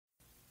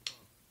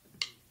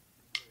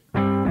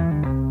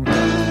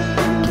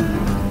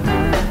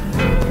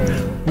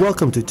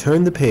Welcome to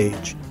Turn the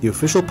Page, the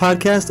official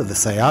podcast of the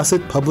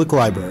Syosset Public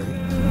Library.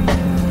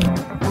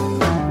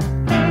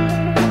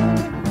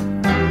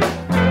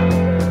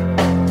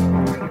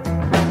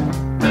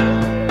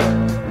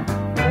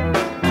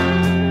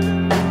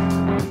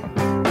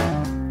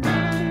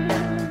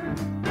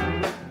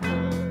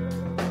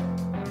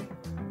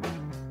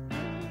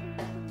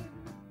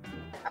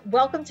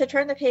 Welcome to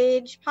Turn the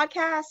Page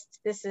podcast.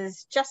 This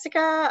is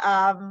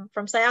Jessica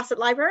from Syosset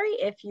Library.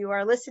 If you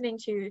are listening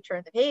to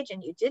Turn the Page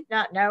and you did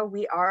not know,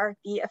 we are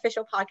the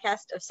official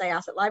podcast of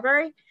Syosset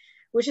Library,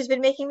 which has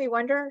been making me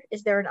wonder,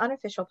 is there an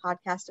unofficial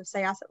podcast of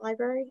Syosset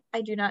Library?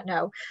 I do not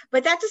know,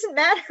 but that doesn't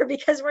matter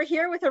because we're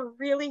here with a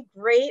really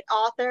great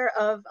author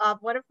of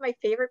one of my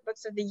favorite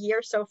books of the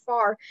year so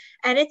far,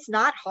 and it's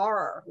not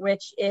horror,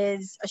 which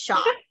is a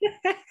shock.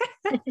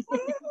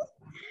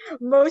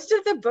 Most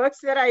of the books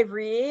that I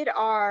read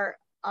are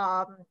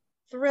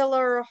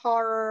thriller,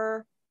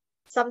 horror,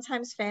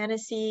 sometimes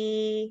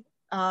fantasy.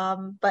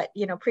 But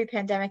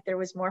pre-pandemic there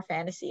was more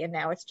fantasy, and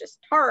now it's just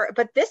horror.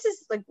 But this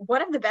is like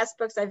one of the best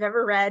books I've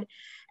ever read,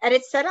 and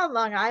it's set on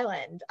Long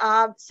Island.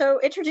 So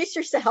introduce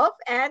yourself,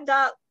 and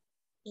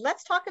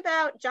let's talk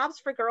about jobs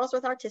for girls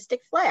with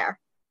artistic flair.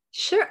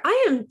 Sure.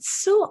 I am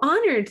so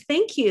honored.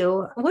 Thank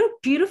you. What a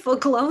beautiful,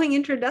 glowing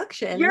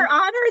introduction. You're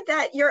honored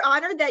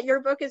that your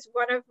book is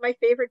one of my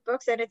favorite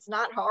books and it's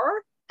not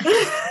horror?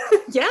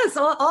 Yes,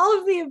 all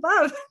of the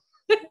above.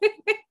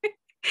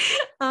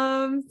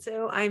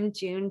 So I'm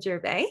June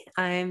Gervais.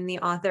 I'm the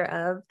author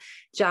of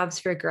Jobs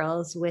for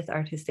Girls with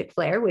Artistic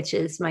Flair, which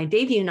is my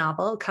debut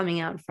novel coming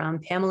out from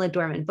Pamela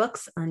Dorman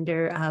Books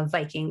under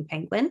Viking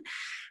Penguin.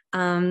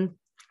 And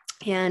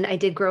I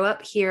did grow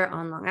up here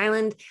on Long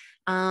Island.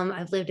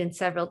 I've lived in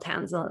several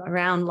towns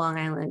around Long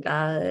Island,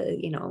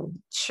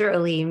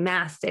 Shirley,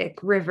 Mastic,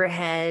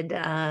 Riverhead,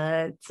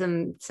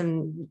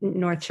 some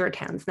North Shore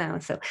towns now.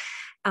 So,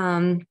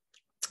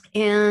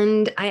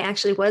 and I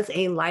actually was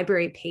a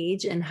library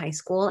page in high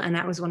school, and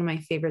that was one of my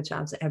favorite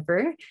jobs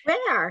ever.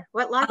 Where?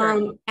 What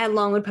library? At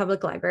Longwood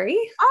Public Library.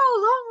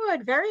 Oh,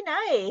 Longwood. Very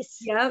nice.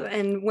 Yep.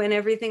 And when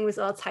everything was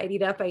all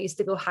tidied up, I used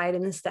to go hide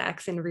in the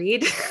stacks and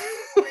read.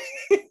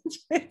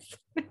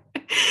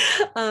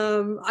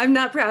 I'm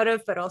not proud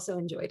of, but also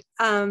enjoyed.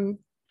 So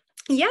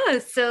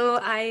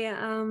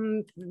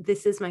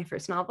this is my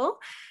first novel.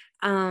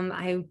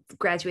 I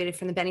graduated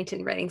from the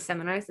Bennington Writing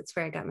Seminars. That's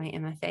where I got my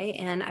MFA.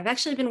 And I've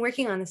actually been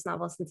working on this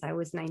novel since I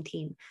was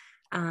 19.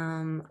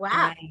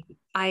 Wow.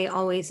 I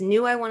always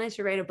knew I wanted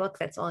to write a book.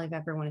 That's all I've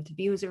ever wanted to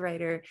be, was a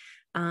writer.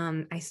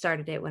 I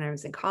started it when I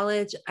was in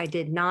college. I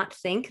did not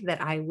think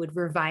that I would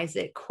revise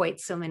it quite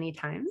so many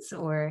times,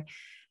 or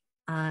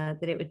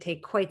that it would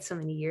take quite so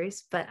many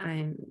years, but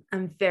I'm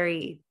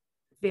very,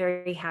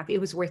 very happy. It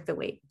was worth the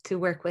wait to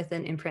work with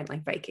an imprint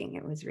like Viking.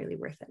 It was really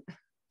worth it.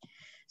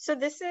 So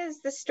this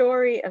is the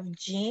story of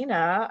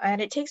Gina,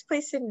 and it takes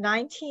place in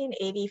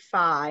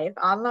 1985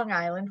 on Long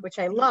Island, which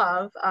I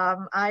love.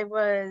 I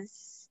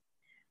was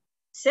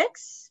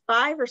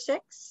 5 or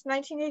 6,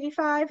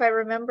 1985. I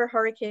remember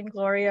Hurricane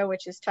Gloria,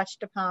 which is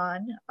touched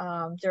upon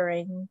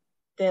during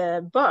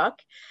the book.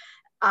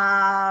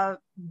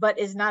 But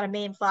is not a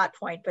main plot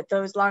point. But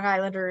those Long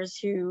Islanders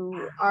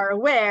who are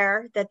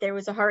aware that there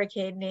was a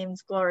hurricane named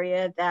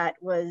Gloria that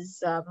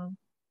was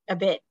a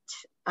bit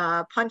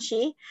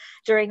punchy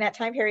during that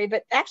time period.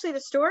 But actually the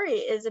story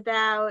is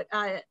about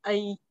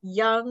a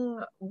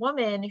young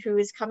woman who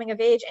is coming of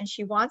age, and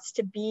she wants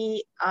to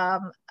be a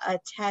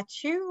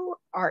tattoo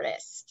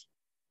artist.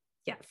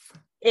 Yes.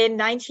 In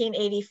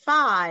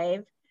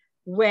 1985,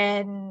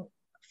 when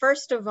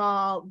first of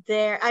all,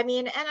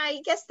 and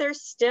I guess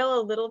there's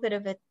still a little bit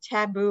of a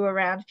taboo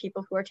around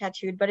people who are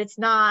tattooed, but it's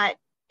not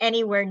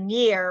anywhere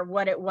near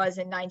what it was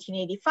in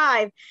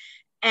 1985.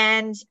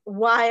 And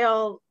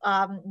while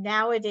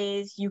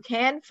nowadays you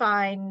can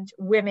find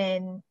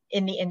women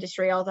in the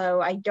industry,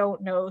 although I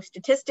don't know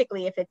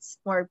statistically if it's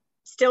more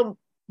still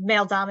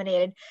male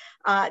dominated,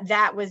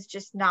 that was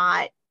just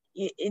not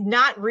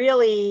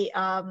really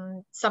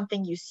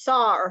something you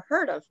saw or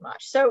heard of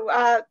much.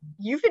 So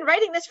you've been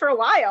writing this for a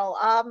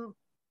while.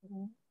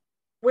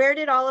 Where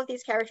did all of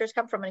these characters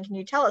come from, and can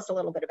you tell us a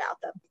little bit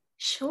about them?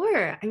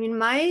 Sure. I mean,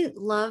 my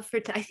love for,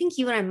 I think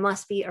you and I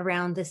must be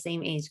around the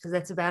same age, because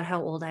that's about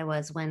how old I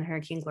was when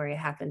Hurricane Gloria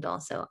happened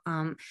also.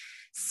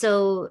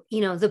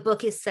 The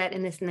book is set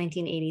in this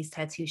 1980s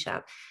tattoo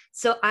shop.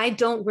 So I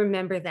don't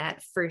remember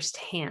that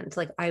firsthand.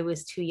 Like, I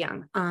was too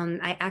young.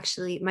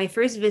 My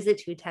first visit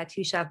to a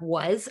tattoo shop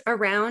was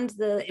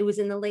it was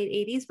in the late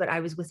 80s, but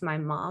I was with my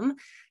mom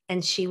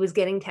and she was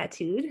getting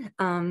tattooed.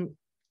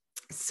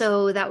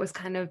 So that was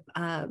kind of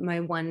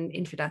my one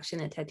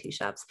introduction at tattoo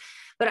shops.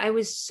 But I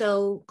was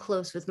so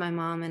close with my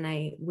mom, and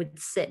I would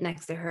sit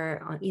next to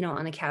her on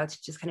the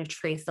couch, just kind of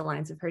trace the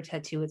lines of her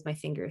tattoo with my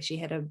finger. She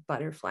had a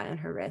butterfly on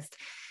her wrist.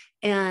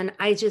 And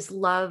I just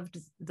loved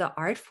the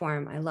art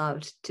form. I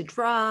loved to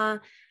draw.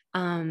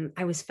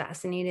 I was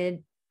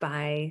fascinated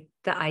by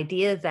the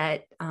idea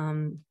that,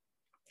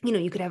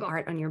 you could have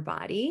art on your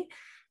body.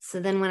 So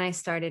then when I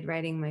started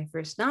writing my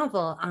first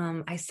novel,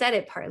 I set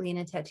it partly in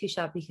a tattoo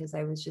shop because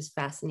I was just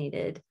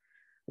fascinated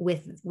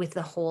with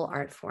the whole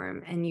art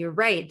form. And you're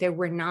right, there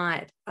were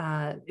not,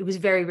 it was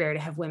very rare to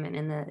have women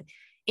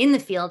in the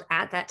field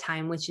at that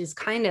time, which is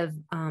kind of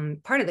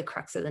part of the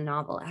crux of the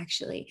novel,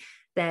 actually,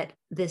 that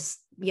this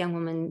young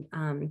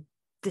woman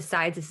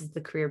decides this is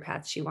the career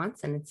path she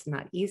wants, and it's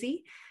not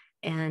easy.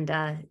 And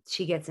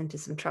she gets into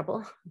some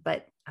trouble,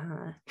 but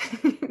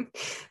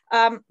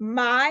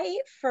my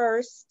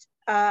first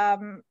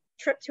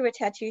trip to a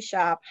tattoo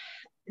shop,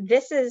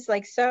 this is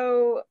like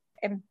so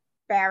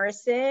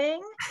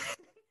embarrassing,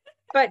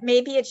 but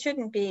maybe it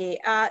shouldn't be.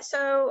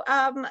 So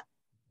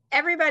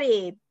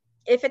everybody,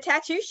 if a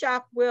tattoo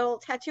shop will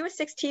tattoo a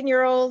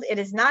 16-year-old, it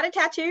is not a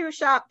tattoo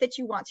shop that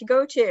you want to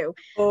go to.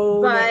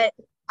 Oh, but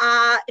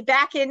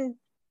back in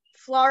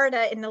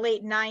Florida in the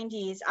late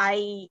 90s,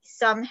 I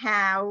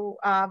somehow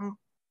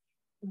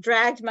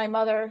dragged my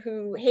mother,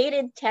 who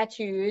hated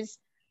tattoos,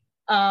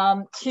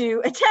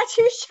 to a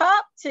tattoo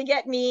shop to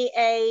get me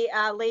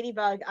a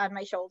ladybug on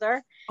my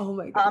shoulder. Oh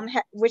my God.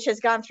 Which has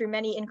gone through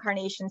many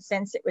incarnations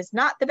since. It was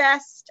not the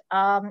best.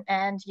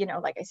 And, you know,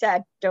 like I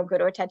said, don't go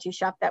to a tattoo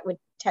shop that would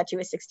tattoo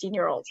a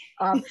 16-year-old.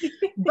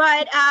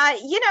 But,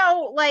 you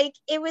know, like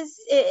it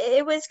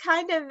was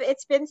kind of,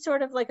 it's been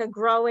sort of like a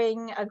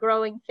growing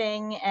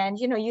thing. And,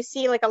 you know, you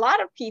see like a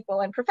lot of people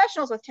and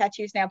professionals with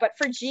tattoos now, but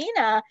for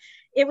Gina,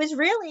 it was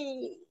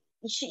really,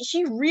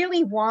 she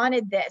really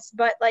wanted this,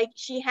 but like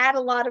she had a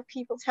lot of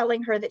people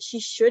telling her that she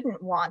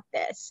shouldn't want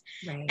this.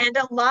 Right. And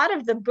a lot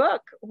of the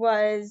book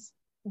was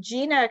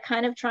Gina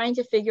kind of trying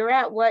to figure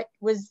out what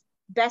was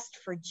best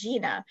for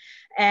Gina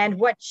and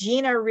what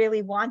Gina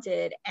really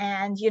wanted.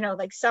 And, you know,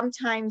 like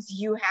sometimes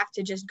you have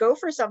to just go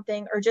for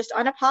something or just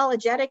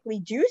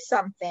unapologetically do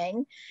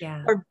something.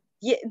 Yeah. Or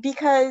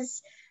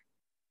because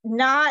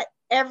not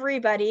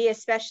everybody,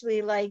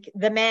 especially like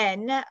the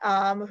men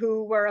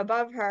who were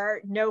above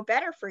her, know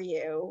better for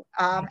you.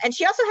 And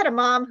she also had a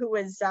mom who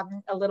was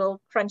a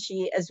little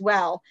crunchy as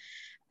well.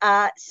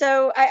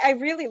 So I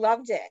really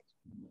loved it.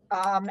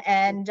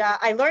 And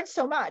I learned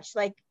so much.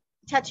 Like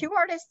tattoo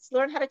artists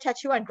learn how to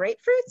tattoo on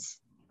grapefruits.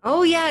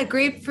 Oh yeah,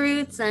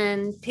 grapefruits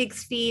and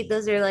pig's feet.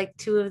 Those are like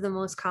two of the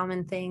most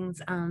common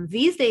things.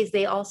 These days,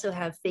 they also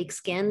have fake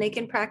skin they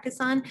can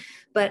practice on,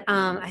 but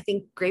I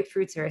think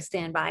grapefruits are a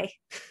standby.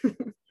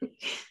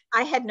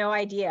 I had no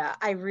idea.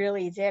 I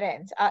really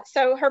didn't.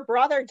 So her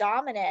brother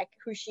Dominic,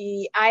 who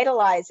she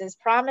idolizes,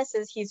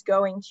 promises he's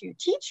going to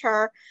teach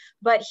her,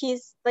 but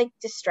he's like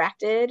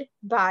distracted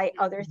by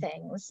other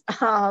things.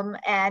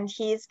 And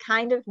he's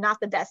kind of not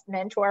the best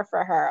mentor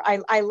for her.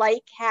 I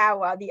like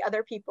how the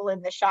other people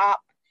in the shop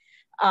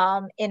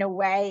in a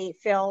way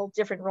fill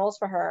different roles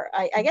for her.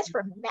 I guess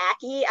for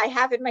Mackie, I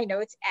have in my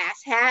notes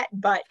ass hat,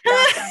 but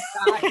gosh,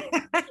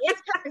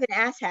 it's kind of an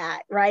ass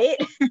hat, right?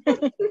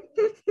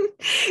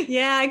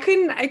 Yeah, I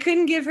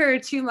couldn't give her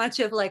too much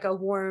of like a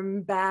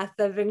warm bath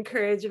of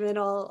encouragement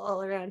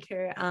all around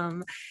her.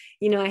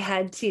 You know, I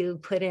had to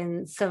put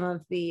in some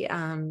of the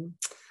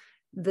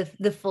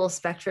full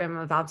spectrum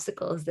of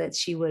obstacles that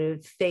she would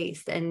have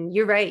faced. And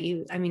you're right.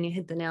 You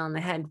hit the nail on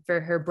the head. For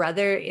her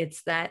brother,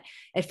 it's that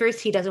at first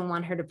he doesn't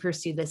want her to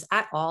pursue this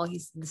at all.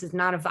 This is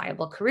not a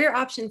viable career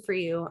option for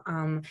you.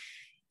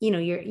 You know,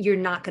 you're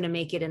not going to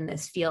make it in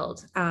this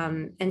field.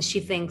 And she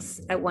thinks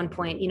at one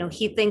point, you know,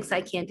 he thinks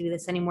I can't do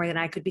this any more than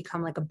I could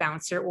become like a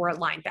bouncer or a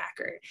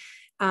linebacker.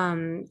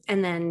 And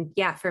then,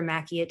 yeah, for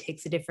Mackie, it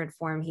takes a different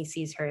form. He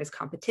sees her as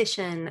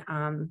competition.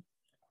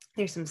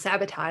 There's some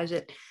sabotage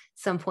at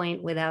some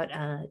point without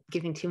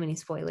giving too many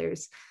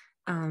spoilers.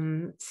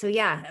 So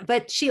yeah,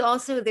 but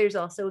there's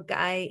also a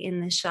guy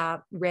in the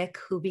shop, Rick,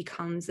 who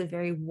becomes a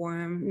very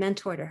warm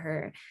mentor to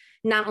her,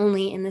 not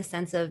only in the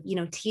sense of, you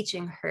know,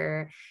 teaching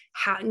her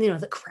how, you know,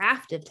 the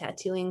craft of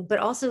tattooing, but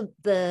also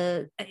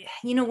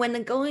you know, when the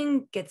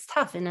going gets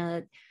tough in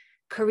a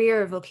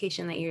career or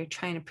vocation that you're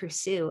trying to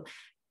pursue,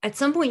 at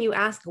some point you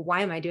ask,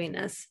 why am I doing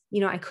this?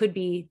 You know, I could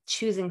be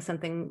choosing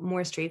something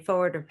more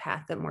straightforward or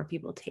path that more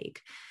people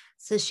take.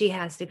 So she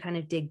has to kind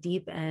of dig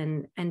deep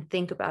and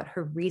think about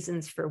her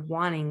reasons for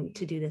wanting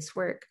to do this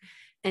work.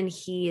 And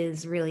he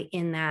is really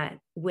in that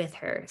with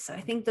her. So I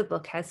think the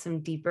book has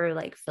some deeper,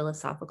 like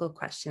philosophical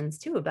questions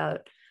too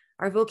about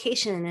our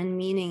vocation and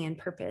meaning and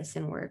purpose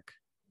in work.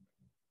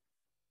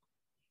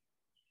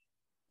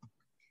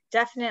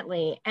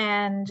 Definitely.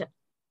 And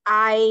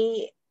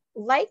I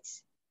liked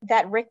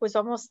that Rick was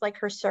almost like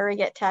her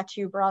surrogate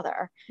tattoo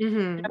brother.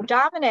 Mm-hmm. You know,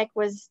 Dominic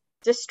was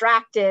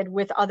distracted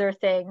with other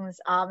things,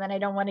 and I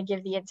don't want to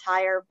give the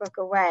entire book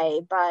away,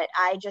 but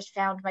I just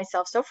found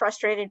myself so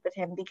frustrated with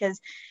him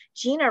because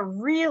Gina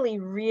really,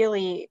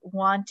 really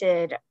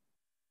wanted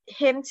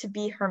him to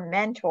be her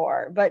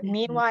mentor, but Mm-hmm.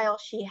 meanwhile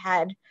she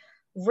had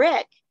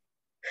Rick,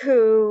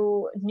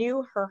 who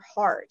knew her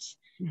heart,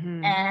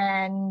 Mm-hmm.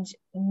 and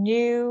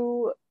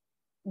knew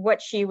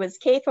what she was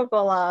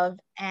capable of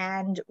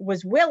and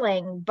was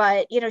willing,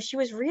 but you know, she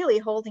was really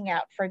holding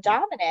out for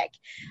Dominic.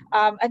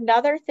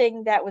 Another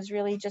thing that was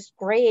really just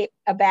great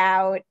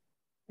about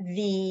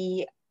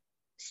the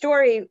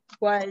story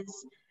was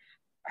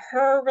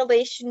her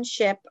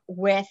relationship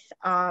with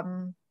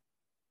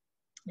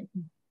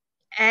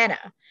Anna,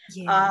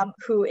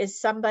 who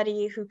is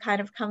somebody who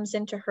kind of comes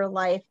into her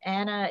life.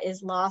 Anna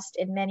is lost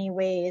in many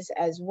ways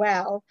as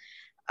well,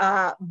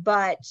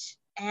 but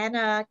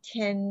Anna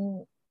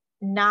can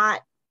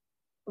not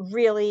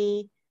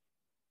really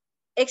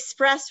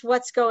express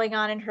what's going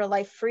on in her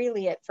life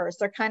freely at first.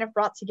 They're kind of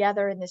brought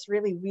together in this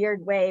really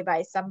weird way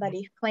by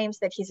somebody who claims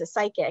that he's a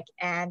psychic,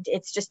 and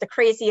it's just the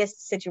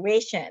craziest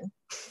situation.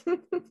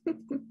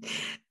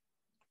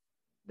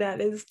 That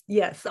is,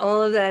 yes,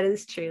 all of that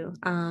is true.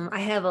 I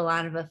have a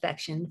lot of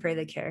affection for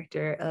the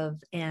character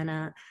of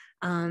Anna.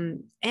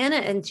 Anna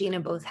and Gina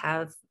both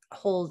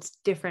hold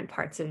different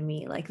parts of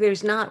me. Like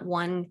there's not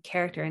one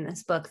character in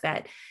this book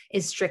that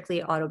is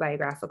strictly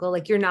autobiographical.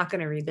 Like you're not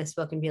going to read this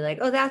book and be like,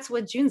 oh, that's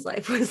what June's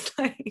life was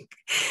like.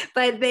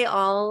 But they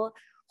all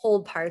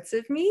hold parts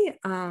of me,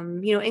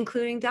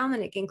 including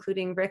Dominic,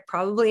 including Rick,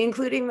 probably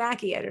including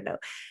Mackie, I don't know.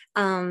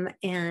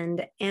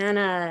 And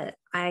Anna,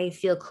 I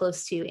feel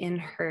close to in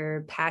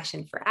her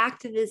passion for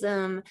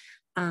activism,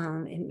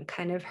 and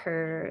kind of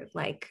her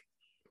like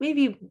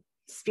maybe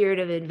spirit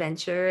of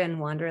adventure and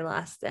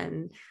wanderlust,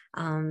 and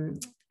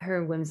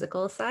her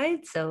whimsical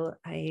side. So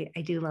I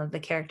do love the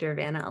character of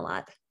Anna a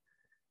lot.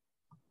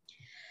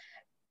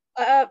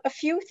 A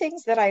few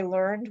things that I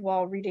learned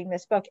while reading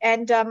this book,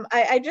 and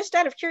I just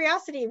out of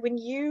curiosity, when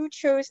you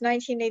chose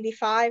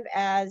 1985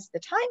 as the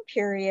time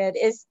period,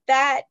 is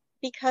that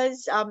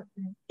because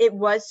it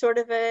was sort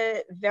of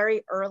a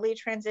very early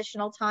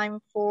transitional time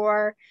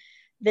for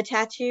the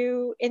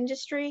tattoo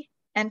industry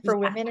and for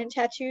women in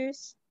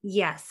tattoos?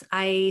 Yes,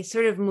 I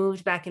sort of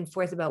moved back and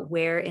forth about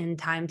where in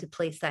time to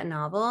place that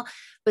novel,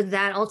 but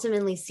that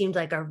ultimately seemed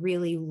like a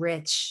really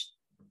rich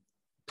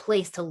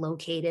place to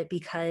locate it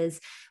because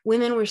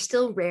women were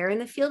still rare in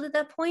the field at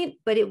that point,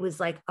 but it was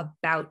like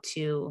about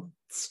to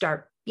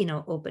start,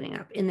 opening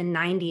up. In the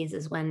 90s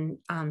is when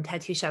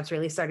tattoo shops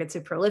really started to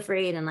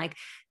proliferate, and like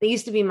they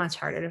used to be much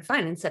harder to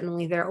find, and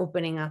suddenly they're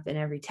opening up in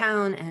every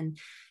town. And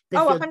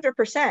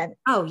 100%.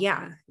 Oh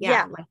yeah.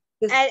 Like,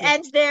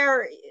 and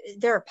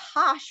they're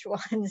posh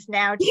ones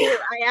now too.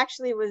 I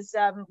actually was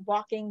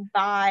walking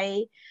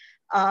by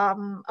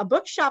a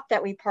bookshop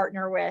that we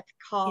partner with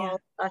called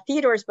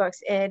Theodore's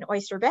Books in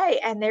Oyster Bay,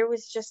 and there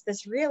was just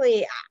this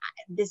really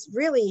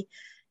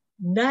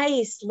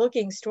nice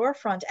looking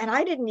storefront, and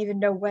I didn't even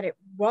know what it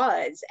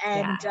was,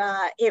 and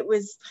it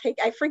was like,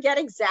 I forget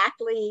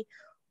exactly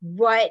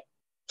what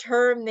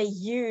term they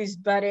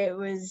used, but it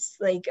was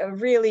like a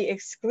really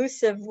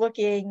exclusive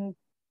looking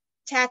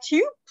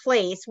tattoo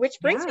place, which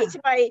brings me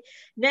to my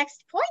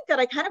next point that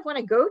I kind of want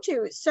to go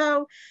to.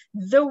 So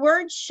the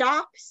word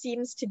shop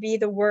seems to be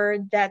the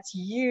word that's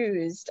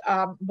used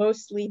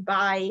mostly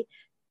by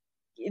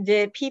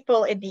the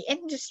people in the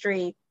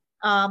industry.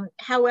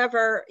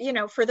 However,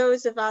 for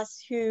those of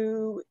us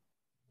who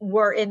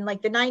were in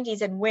like the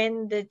 90s and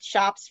when the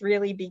shops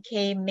really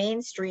became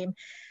mainstream,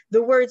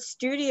 the word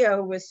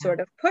studio was sort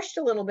of pushed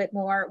a little bit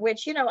more,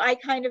 which, I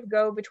kind of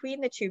go between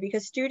the two,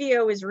 because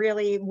studio is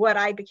really what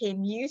I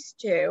became used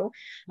to.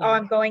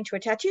 I'm going to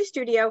a tattoo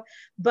studio,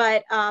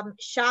 but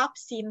shop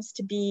seems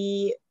to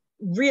be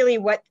really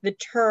what the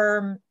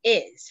term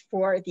is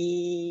for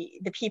the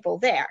people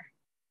there.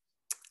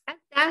 At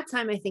that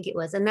time, I think it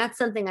was. And that's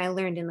something I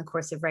learned in the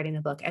course of writing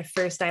the book. At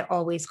first, I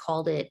always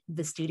called it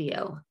the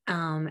studio.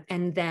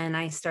 And then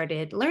I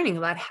started learning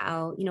about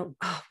how,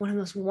 one of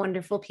the most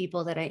wonderful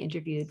people that I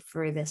interviewed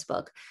for this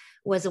book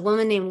was a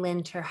woman named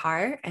Lynn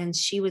Terhar. And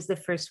she was the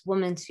first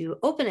woman to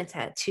open a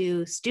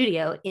tattoo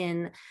studio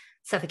in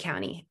Suffolk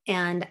County.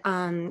 And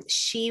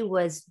she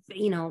was,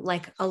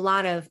 like a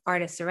lot of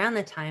artists around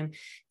the time,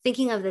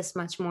 thinking of this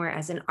much more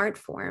as an art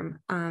form.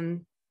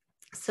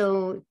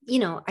 So,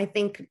 I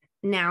think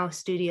now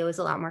studio is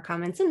a lot more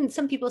common, and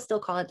some people still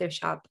call it their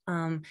shop.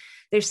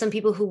 There's some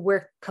people who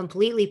work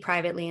completely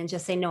privately and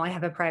just say, no, I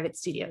have a private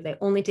studio. They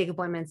only take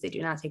appointments. They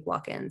do not take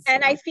walk-ins.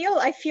 And I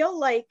feel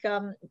like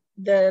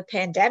the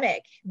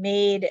pandemic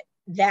made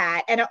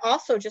that, and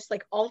also just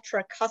like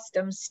ultra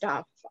custom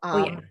stuff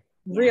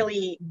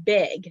really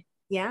big.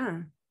 Yeah.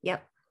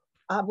 Yep.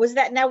 Was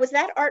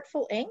that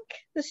Artful Ink,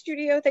 the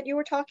studio that you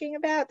were talking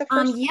about? The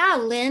first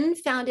Lynn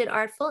founded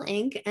Artful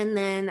Ink, and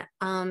then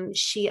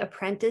she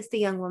apprenticed a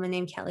young woman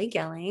named Kelly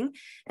Gelling,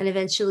 and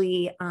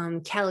eventually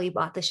Kelly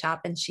bought the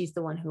shop, and she's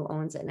the one who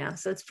owns it now.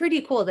 So it's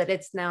pretty cool that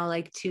it's now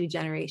like 2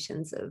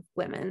 generations of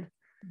women.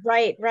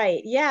 Right.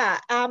 Yeah.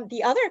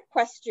 The other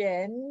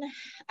question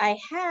I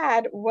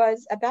had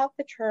was about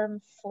the term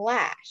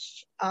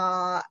flash,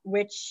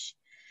 which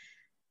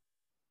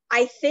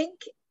I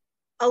think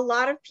a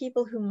lot of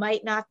people who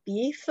might not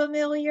be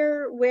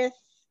familiar with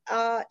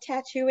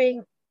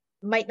tattooing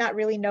might not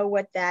really know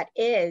what that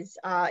is.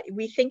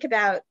 We think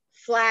about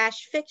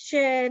flash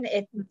fiction,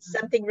 it's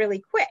something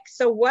really quick.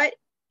 So what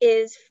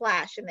is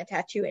flash in the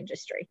tattoo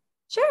industry?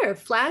 Sure.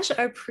 Flash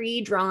are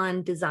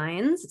pre-drawn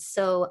designs.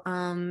 So,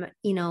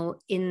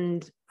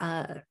 in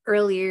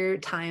earlier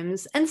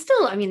times, and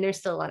still, there's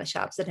still a lot of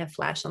shops that have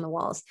flash on the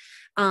walls.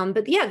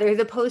 But yeah, they're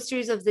the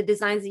posters of the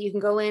designs that you can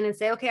go in and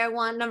say, okay, I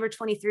want number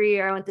 23,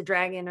 or I want the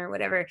dragon or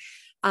whatever.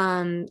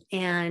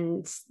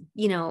 And,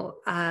 you know,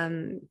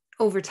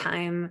 over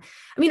time,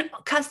 I mean,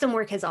 custom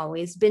work has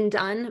always been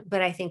done,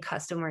 but I think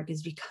custom work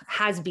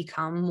has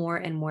become more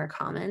and more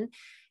common.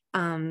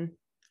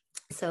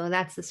 So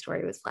that's the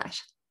story with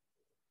Flash.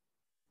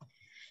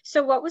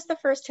 So what was the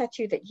first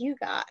tattoo that you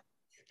got?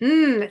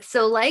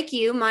 So like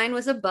you, mine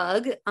was a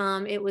bug.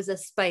 It was a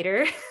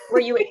spider. Were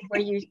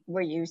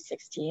you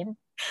 16?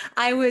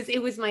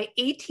 It was my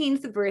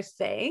 18th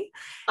birthday.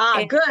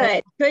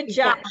 Good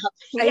job.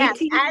 Yes.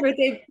 18th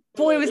birthday.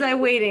 Boy, was I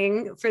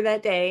waiting for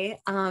that day.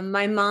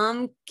 My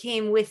mom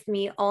came with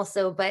me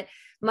also, but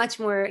much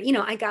more, you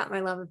know, I got my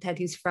love of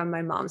tattoos from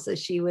my mom. So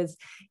she was,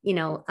 you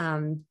know,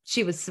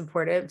 she was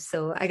supportive.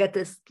 So I got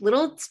this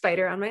little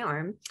spider on my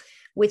arm,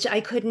 which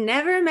I could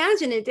never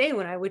imagine a day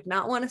when I would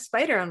not want a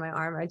spider on my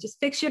arm. I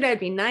just pictured I'd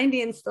be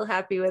 90 and still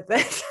happy with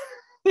it.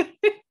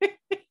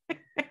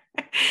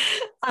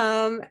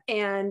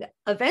 And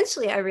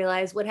eventually I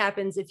realized what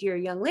happens if you're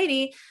a young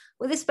lady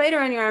with a spider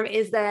on your arm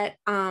is that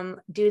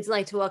dudes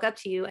like to walk up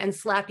to you and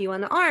slap you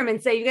on the arm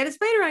and say, you got a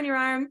spider on your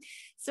arm.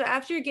 So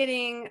after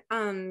getting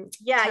you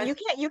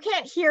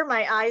can't hear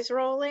my eyes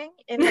rolling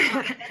in the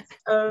context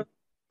of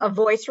a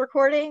voice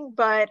recording,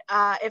 but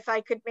if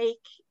I could make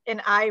an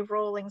eye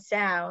rolling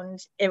sound,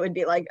 it would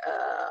be like,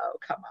 oh,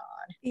 come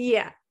on.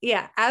 Yeah.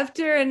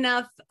 After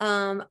enough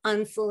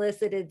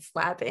unsolicited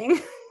slapping,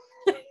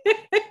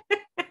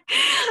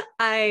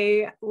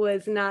 I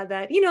was not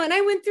that, you know, and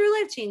I went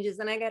through life changes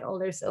and I got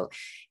older. So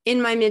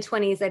in my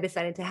mid-20s, I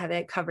decided to have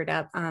it covered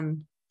up.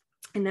 And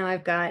now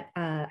I've got,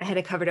 I had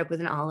it covered up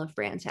with an olive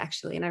branch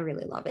actually, and I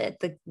really love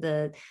it.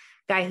 The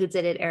guy who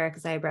did it, Eric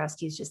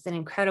Zybrowski, is just an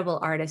incredible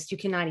artist. You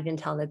cannot even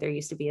tell that there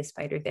used to be a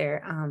spider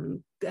there.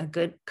 A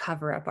good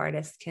cover-up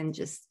artist can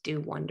just do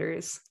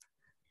wonders.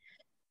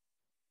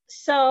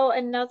 So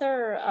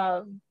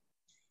another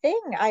thing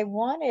I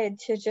wanted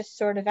to just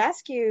sort of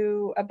ask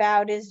you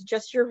about is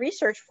just your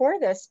research for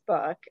this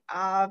book.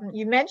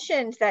 You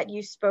mentioned that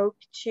you spoke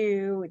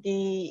to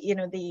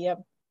the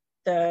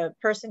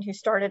person who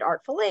started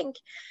Artful Ink,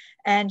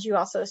 and you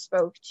also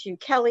spoke to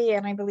Kelly,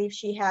 and I believe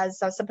she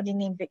has somebody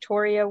named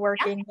Victoria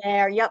working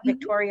there. Yep, mm-hmm.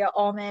 Victoria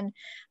Ullman.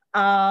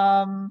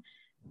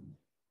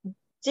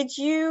 Did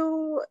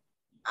you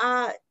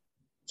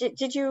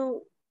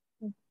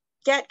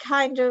get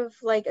kind of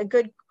like a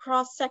good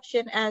cross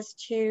section as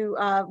to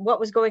what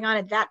was going on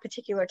at that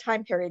particular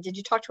time period? Did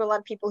you talk to a lot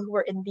of people who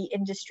were in the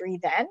industry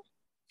then?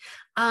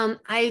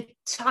 I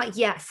taught,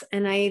 yes.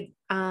 And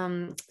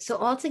so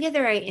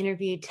altogether I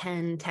interviewed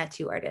 10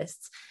 tattoo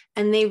artists,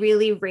 and they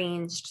really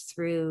ranged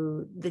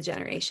through the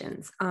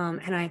generations.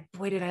 And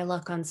did I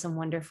luck on some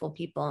wonderful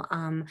people.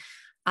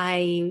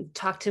 I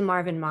talked to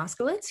Marvin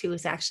Moskowitz, who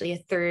was actually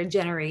a third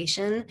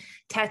generation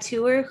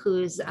tattooer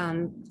whose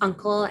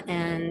uncle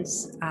and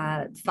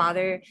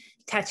father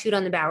tattooed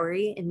on the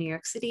Bowery in New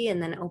York City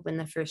and then opened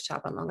the first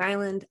shop on Long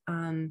Island.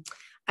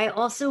 I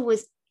also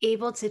was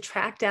able to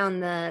track down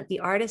the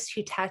artist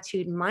who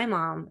tattooed my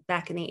mom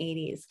back in the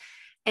 80s.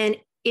 And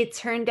it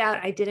turned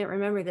out, I didn't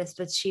remember this,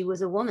 but she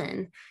was a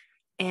woman.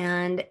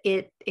 And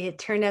it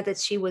turned out that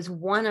she was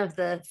one of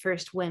the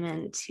first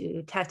women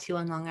to tattoo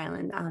on Long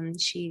Island.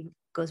 She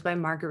goes by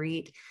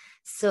Marguerite.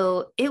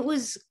 So it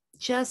was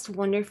just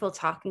wonderful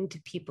talking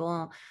to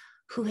people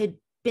who had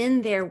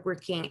been there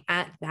working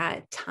at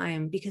that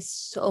time, because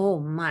so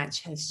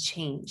much has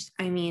changed.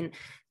 I mean,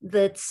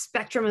 the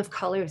spectrum of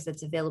colors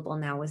that's available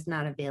now was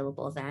not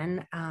available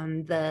then.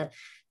 The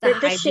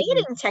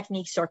shading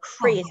techniques are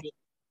crazy.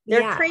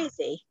 They're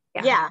crazy.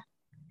 Yeah,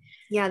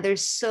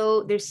 there's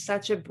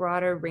such a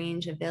broader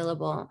range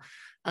available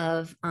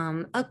of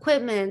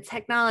equipment,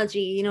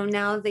 technology. You know,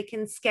 now they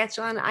can sketch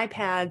on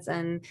iPads,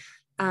 and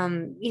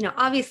you know,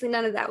 obviously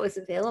none of that was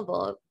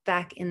available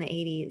back in the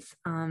 80s.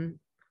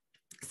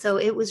 So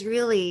it was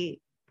really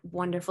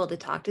wonderful to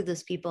talk to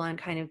those people and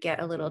kind of get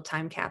a little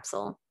time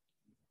capsule.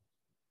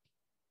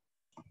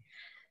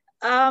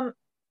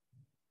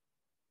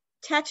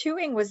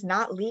 Tattooing was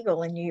not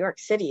legal in New York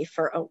City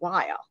for a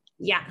while.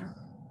 Yeah.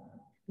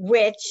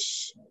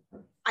 Which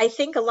I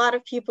think a lot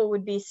of people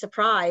would be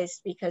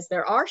surprised, because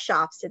there are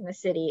shops in the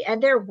city,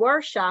 and there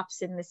were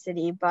shops in the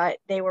city, but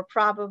they were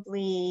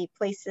probably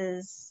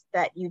places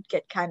that you'd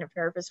get kind of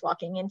nervous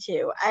walking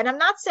into. And I'm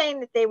not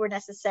saying that they were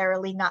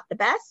necessarily not the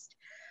best,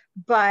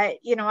 but,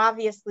 you know,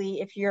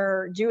 obviously if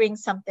you're doing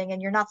something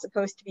and you're not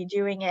supposed to be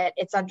doing it,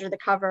 it's under the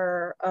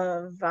cover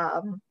of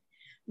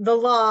the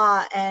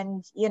law,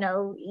 and, you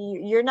know,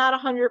 you're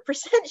not 100%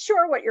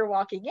 sure what you're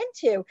walking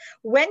into.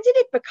 When did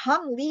it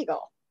become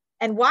legal?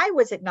 And why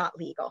was it not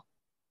legal?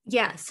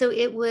 Yeah, so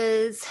it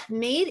was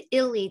made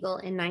illegal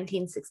in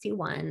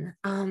 1961.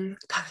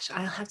 Gosh,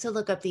 I'll have to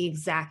look up the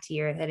exact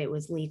year that it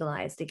was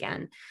legalized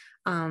again.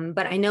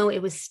 But I know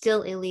it was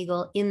still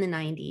illegal in the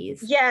 90s.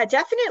 Yeah,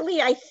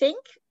 definitely. I think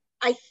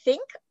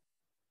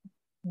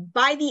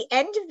by the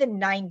end of the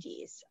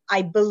 90s,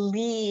 I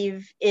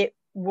believe it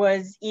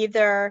was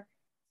either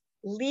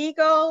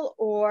legal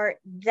or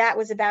that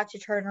was about to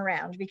turn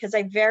around, because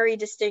I very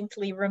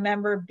distinctly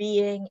remember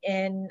being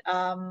in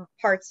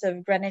parts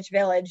of Greenwich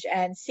Village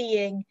and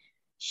seeing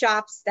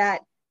shops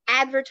that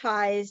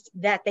advertised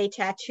that they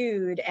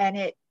tattooed, and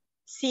it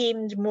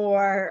seemed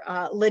more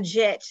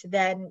legit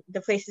than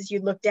the places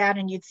you'd look down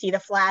and you'd see the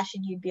flash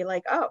and you'd be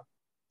like, oh,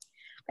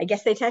 I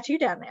guess they tattoo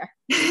down there.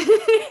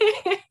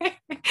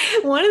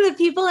 One of the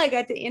people I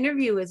got to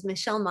interview was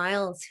Michelle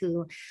Miles,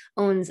 who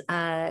owns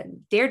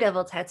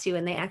Daredevil Tattoo,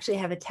 and they actually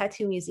have a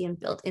tattoo museum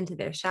built into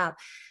their shop.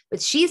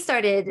 But she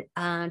started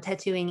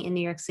tattooing in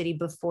New York City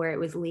before it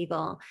was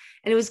legal.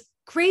 And it was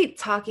great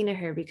talking to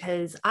her,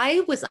 because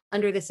I was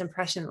under this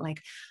impression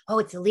like, oh,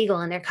 it's illegal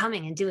and they're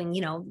coming and doing,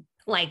 you know,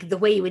 like the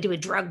way you would do a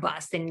drug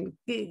bust and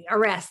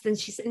arrest. And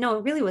she said, no,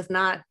 it really was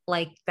not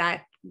like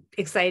that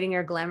exciting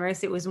or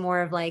glamorous. It was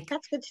more of like,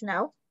 that's good to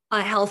know,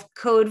 a health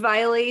code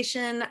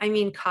violation. I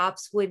mean,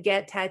 cops would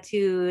get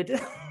tattooed.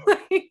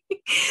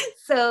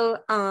 So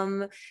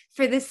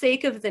for the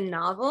sake of the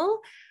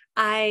novel,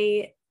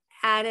 I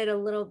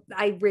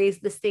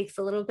raised the stakes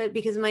a little bit,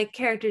 because my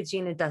character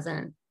Gina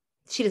doesn't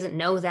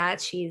know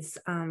that. She's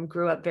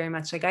grew up very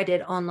much like I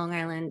did on Long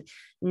Island,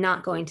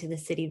 not going to the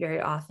city very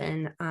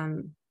often,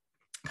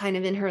 kind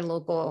of in her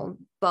local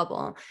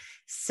bubble.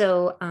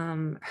 So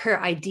her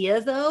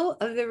idea though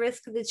of the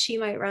risk that she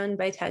might run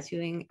by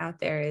tattooing out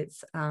there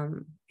is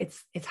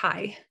it's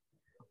high.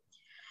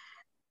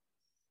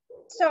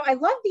 So I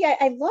love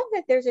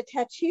that there's a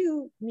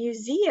tattoo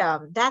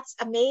museum. That's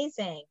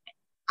amazing.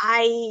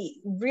 I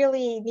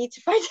really need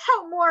to find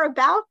out more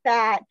about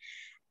that.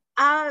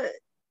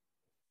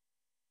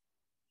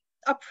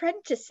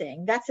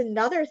 Apprenticing, that's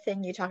another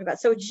thing you talk about.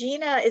 So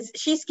Gina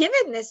she's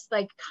given this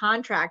like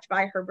contract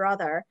by her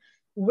brother,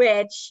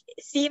 which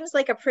seems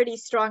like a pretty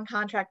strong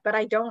contract, but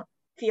I don't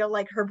feel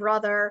like her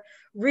brother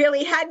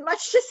really had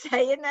much to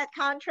say in that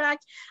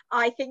contract.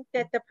 I think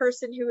that the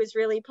person who is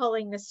really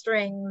pulling the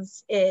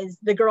strings is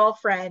the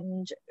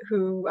girlfriend,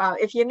 who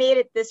if you made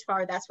it this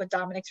far, that's what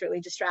Dominic's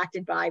really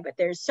distracted by, but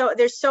there's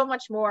so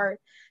much more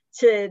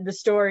to the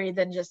story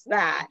than just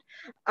that.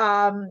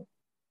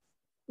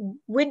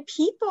 When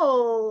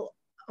people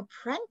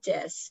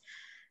apprentice,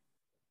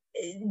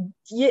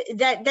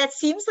 that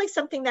seems like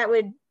something that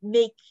would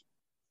make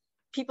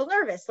people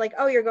nervous. Like,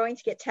 oh, you're going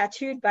to get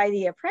tattooed by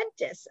the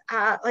apprentice.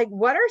 Like,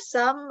 what are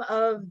some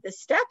of the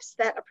steps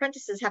that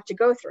apprentices have to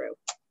go through?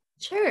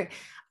 Sure.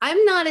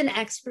 I'm not an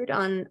expert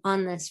on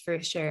this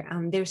for sure.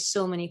 There's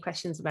so many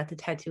questions about the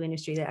tattoo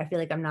industry that I feel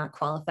like I'm not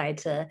qualified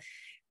to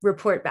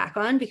report back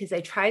on, because I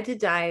tried to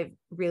dive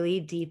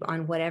really deep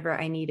on whatever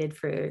I needed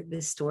for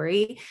this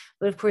story.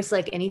 But of course,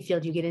 like any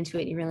field, you get into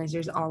it and you realize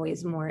there's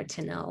always more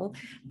to know.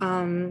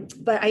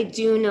 But I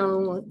do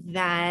know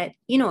that,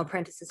 you know,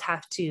 apprentices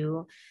have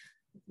to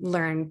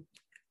learn,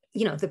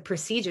 you know, the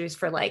procedures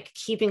for like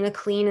keeping a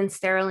clean and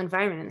sterile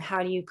environment, and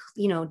how do you,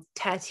 you know,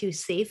 tattoo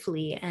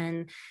safely,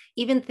 and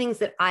even things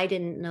that I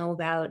didn't know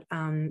about.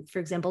 For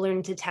example,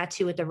 learning to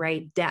tattoo at the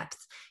right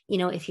depth. You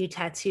know, if you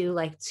tattoo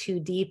like too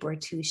deep or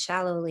too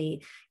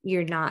shallowly,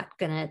 you're not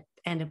gonna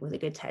end up with a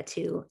good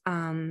tattoo.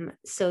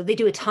 So they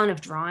do a ton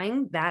of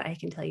drawing, that I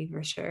can tell you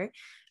for sure.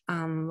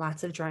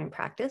 Lots of drawing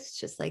practice,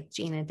 just like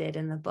Gina did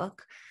in the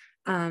book.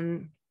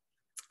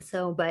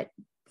 But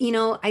you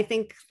know, I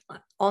think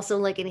also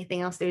like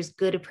anything else, there's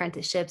good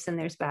apprenticeships and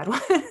there's bad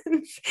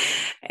ones.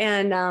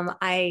 And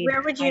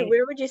where would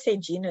you say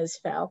Gina's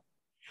fell?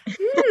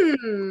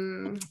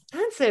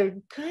 That's a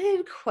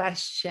good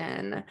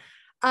question.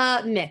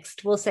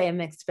 Mixed. We'll say a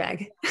mixed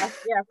bag.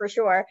 Yeah, for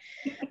sure.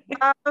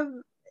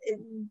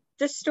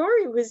 The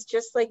story was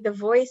just like, the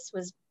voice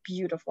was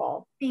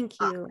beautiful. Thank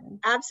you.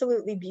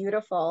 Absolutely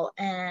beautiful.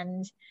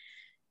 And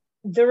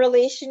the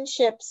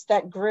relationships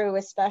that grew,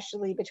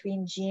 especially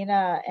between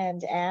Gina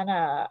and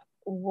Anna,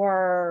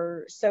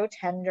 were so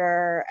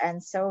tender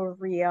and so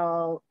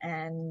real,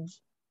 and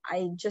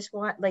I just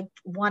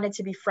wanted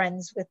to be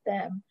friends with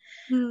them.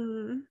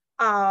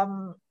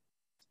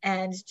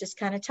 And just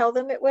kind of tell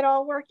them it would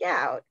all work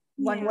out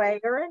one way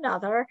or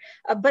another.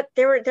 But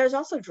there's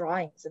also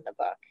drawings in the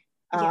book,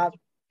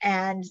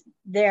 and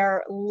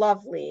they're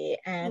lovely,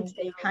 and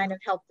they kind of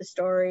help the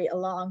story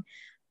along.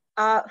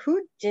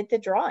 Who did the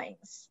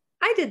drawings?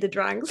 I did the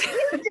drawings.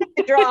 You did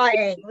the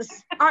drawings.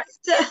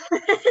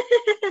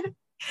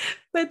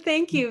 But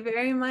thank you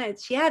very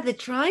much. Yeah, the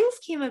drawings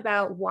came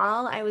about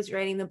while I was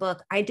writing the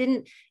book. I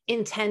didn't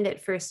intend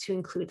at first to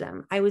include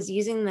them. I was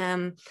using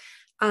them.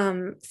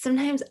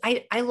 Sometimes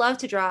I love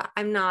to draw.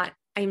 I'm not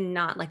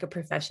like a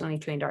professionally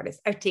trained artist.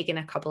 I've taken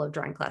a couple of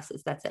drawing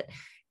classes. That's it.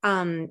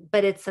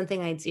 But it's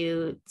something I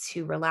do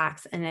to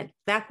relax. And at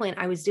that point,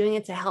 I was doing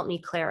it to help me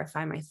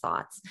clarify my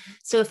thoughts.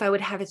 So if I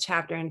would have a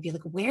chapter and be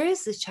like, where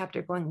is this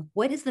chapter going?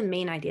 What is the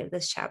main idea of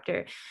this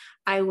chapter?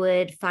 I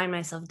would find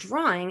myself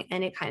drawing,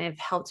 and it kind of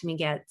helped me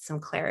get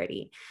some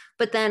clarity.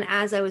 But then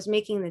as I was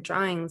making the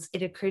drawings,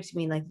 it occurred to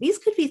me, like, these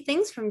could be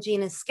things from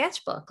Gina's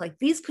sketchbook. Like,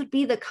 these could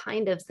be the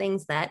kind of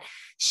things that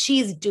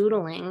she's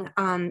doodling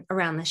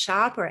around the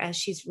shop, or as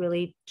she's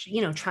really,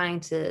 trying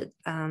to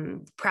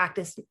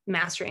practice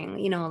mastering,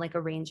 like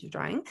a range of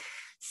drawing.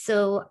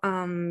 So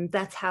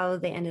that's how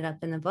they ended up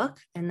in the book.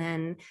 And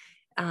then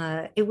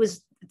it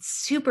was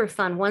super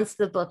fun. Once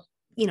the book,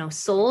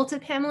 sold to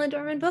Pamela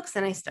Dorman Books,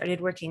 and I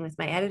started working with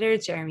my editor,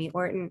 Jeremy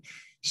Orton.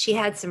 She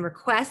had some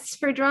requests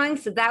for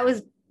drawings. So that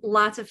was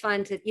lots of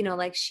fun to,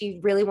 like, she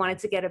really wanted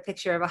to get a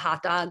picture of a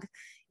hot dog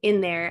in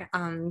there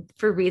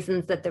for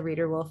reasons that the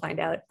reader will find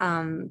out.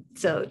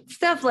 So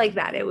stuff like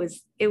that. It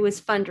was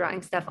fun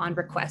drawing stuff on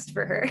request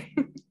for her.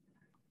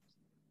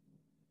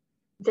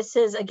 This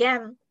is,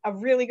 again, a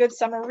really good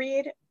summer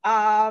read.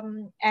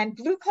 And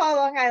Blue Claw,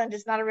 Long Island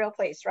is not a real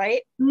place,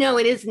 right? No,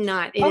 it is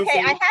not.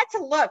 I had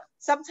to look.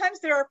 Sometimes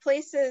there are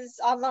places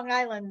on Long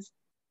Island,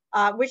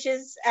 which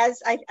is,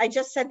 as I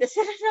just said this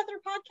in another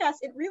podcast,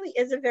 it really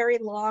is a very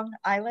long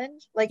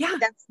island. Like,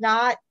 that's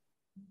not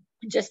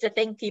just a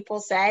thing people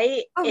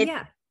say.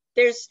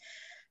 There's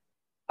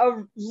a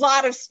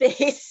lot of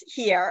space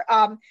here.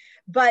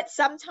 But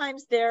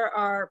sometimes there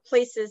are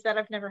places that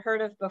I've never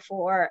heard of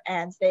before,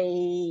 and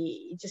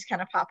they just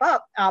kind of pop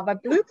up.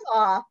 But Blue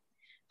Claw,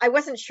 I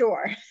wasn't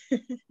sure.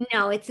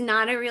 No, it's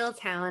not a real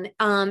town.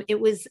 I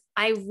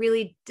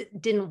really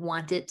didn't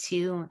want it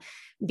to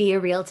be a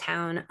real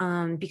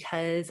town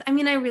because, I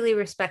really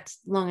respect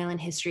Long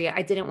Island history.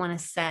 I didn't want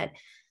to set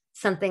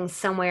something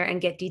somewhere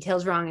and get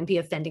details wrong and be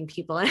offending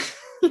people.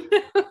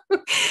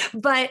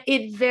 But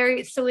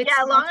it's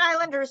Long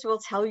Islanders will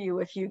tell you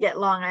if you get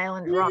Long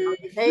Island wrong.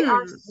 They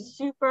are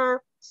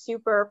super,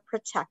 super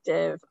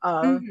protective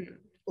of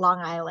Long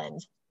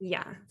Island.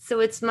 Yeah. So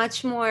it's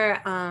much more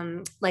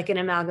like an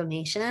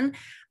amalgamation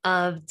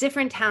of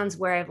different towns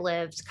where I've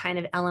lived, kind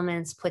of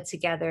elements put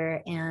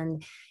together.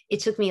 And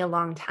it took me a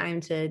long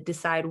time to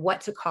decide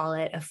what to call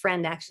it. A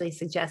friend actually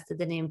suggested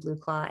the name Blue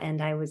Claw,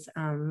 and I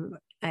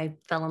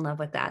fell in love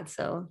with that.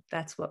 So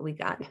that's what we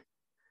got.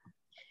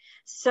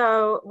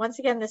 So once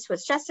again, this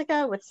was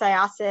Jessica with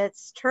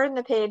Syosset's Turn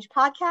the Page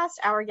podcast.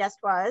 Our guest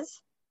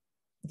was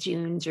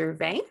June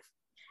Gervais.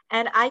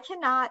 And I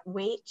cannot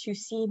wait to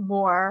see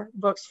more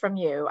books from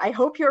you. I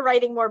hope you're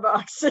writing more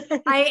books.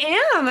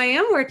 I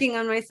am working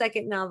on my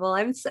second novel.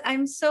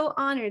 I'm so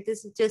honored.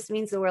 This just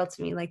means the world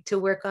to me, like, to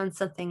work on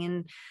something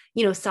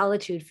in,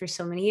 solitude for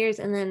so many years,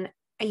 and then,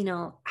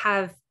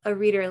 have a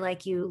reader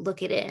like you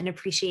look at it and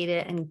appreciate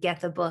it and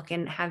get the book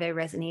and have it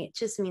resonate. It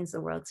just means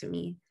the world to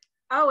me.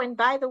 Oh, and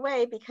by the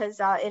way, because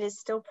it is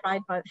still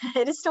Pride Month,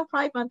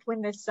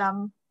 when this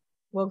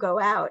will go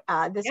out.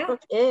 This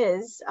book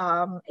is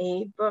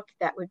a book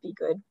that would be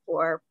good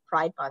for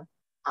Pride Month.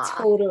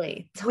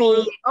 Totally.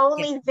 We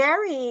only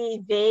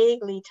very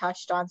vaguely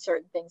touched on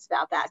certain things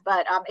about that.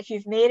 But if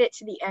you've made it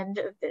to the end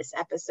of this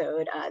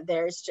episode,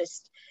 there's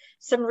just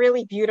some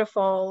really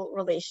beautiful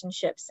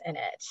relationships in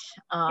it.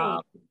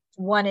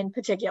 One in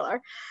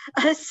particular.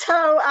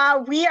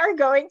 So we are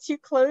going to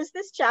close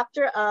this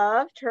chapter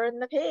of Turn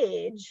the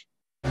Page.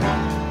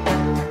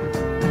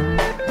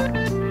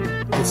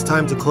 It's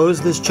time to close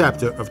this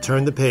chapter of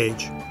Turn the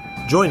Page.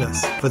 Join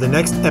us for the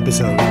next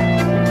episode.